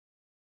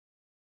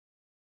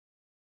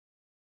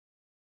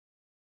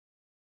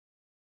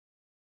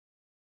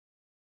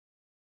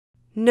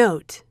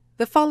Note: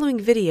 the following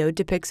video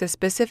depicts a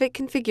specific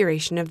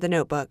configuration of the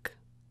notebook.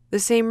 The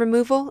same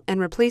removal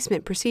and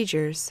replacement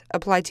procedures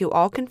apply to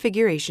all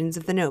configurations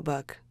of the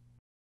notebook.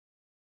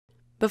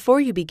 Before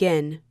you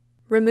begin,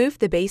 remove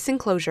the base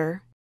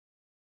enclosure,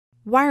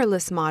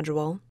 wireless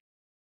module,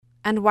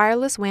 and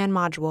wireless WAN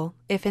module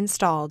if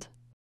installed.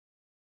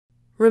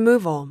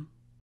 Removal.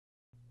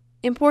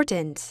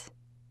 Important: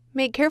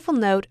 make careful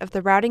note of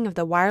the routing of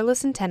the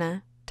wireless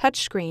antenna,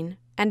 touchscreen,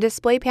 and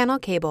display panel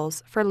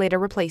cables for later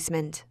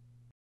replacement.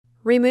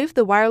 Remove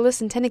the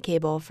wireless antenna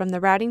cable from the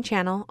routing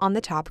channel on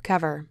the top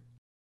cover.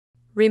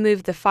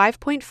 Remove the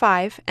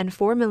 5.5 and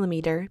 4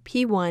 mm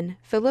P1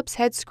 Phillips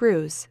head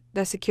screws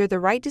that secure the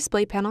right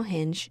display panel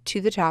hinge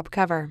to the top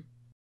cover.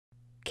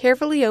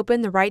 Carefully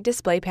open the right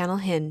display panel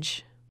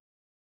hinge.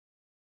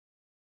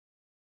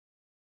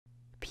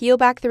 Peel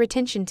back the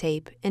retention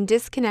tape and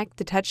disconnect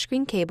the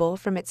touchscreen cable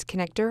from its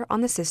connector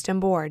on the system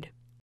board.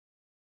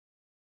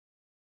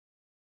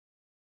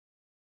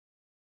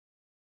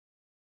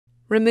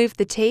 Remove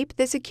the tape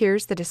that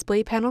secures the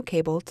display panel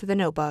cable to the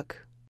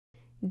notebook.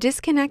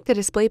 Disconnect the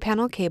display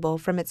panel cable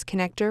from its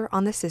connector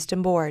on the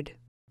system board.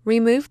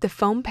 Remove the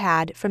foam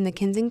pad from the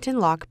Kensington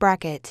lock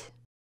bracket.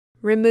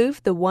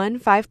 Remove the one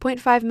 5.5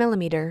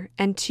 mm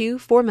and two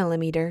 4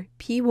 mm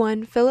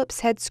P1 Phillips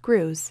head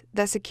screws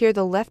that secure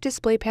the left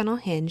display panel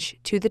hinge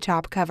to the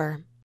top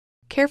cover.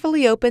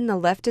 Carefully open the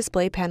left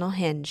display panel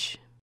hinge.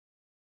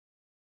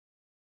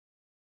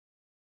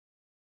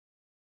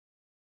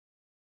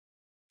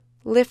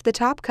 Lift the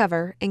top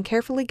cover and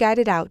carefully guide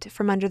it out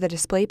from under the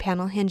display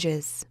panel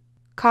hinges.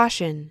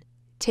 Caution: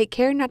 take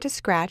care not to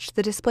scratch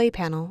the display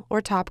panel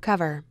or top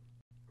cover.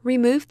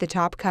 Remove the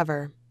top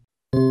cover.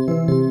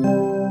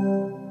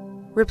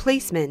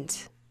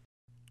 Replacement.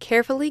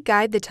 Carefully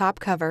guide the top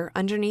cover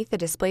underneath the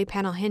display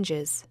panel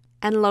hinges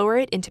and lower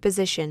it into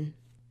position.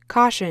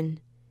 Caution: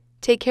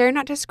 take care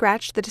not to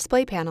scratch the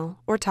display panel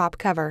or top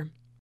cover.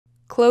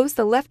 Close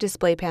the left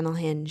display panel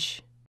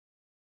hinge.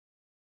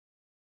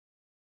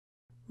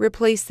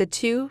 Replace the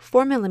two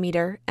 4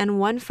 mm and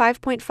one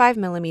 5.5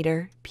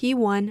 mm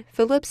P1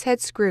 Phillips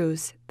head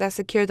screws that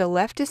secure the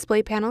left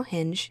display panel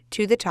hinge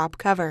to the top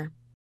cover.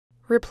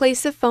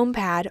 Replace a foam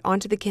pad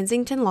onto the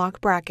Kensington lock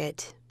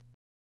bracket.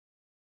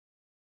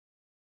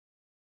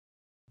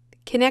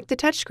 Connect the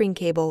touchscreen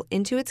cable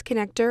into its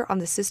connector on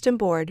the system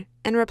board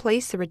and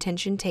replace the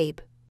retention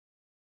tape.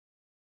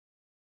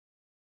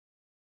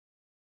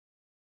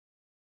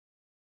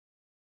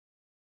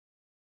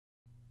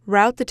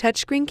 Route the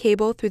touchscreen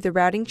cable through the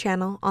routing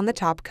channel on the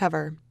top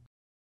cover.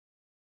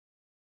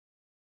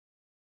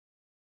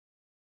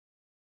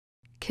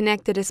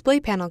 Connect the display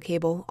panel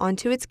cable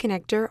onto its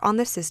connector on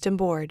the system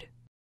board.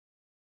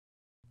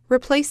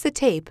 Replace the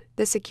tape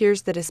that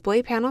secures the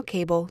display panel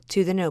cable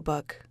to the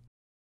notebook.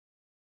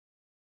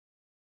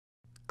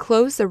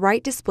 Close the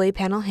right display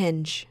panel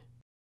hinge.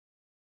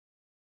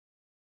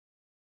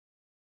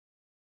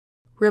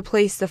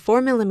 Replace the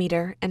 4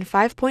 mm and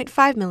 5.5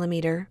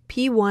 mm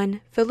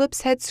P1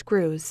 Phillips head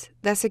screws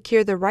that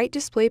secure the right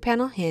display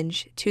panel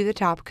hinge to the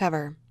top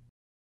cover.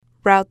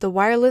 Route the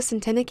wireless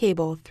antenna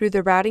cable through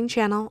the routing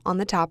channel on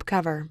the top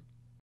cover.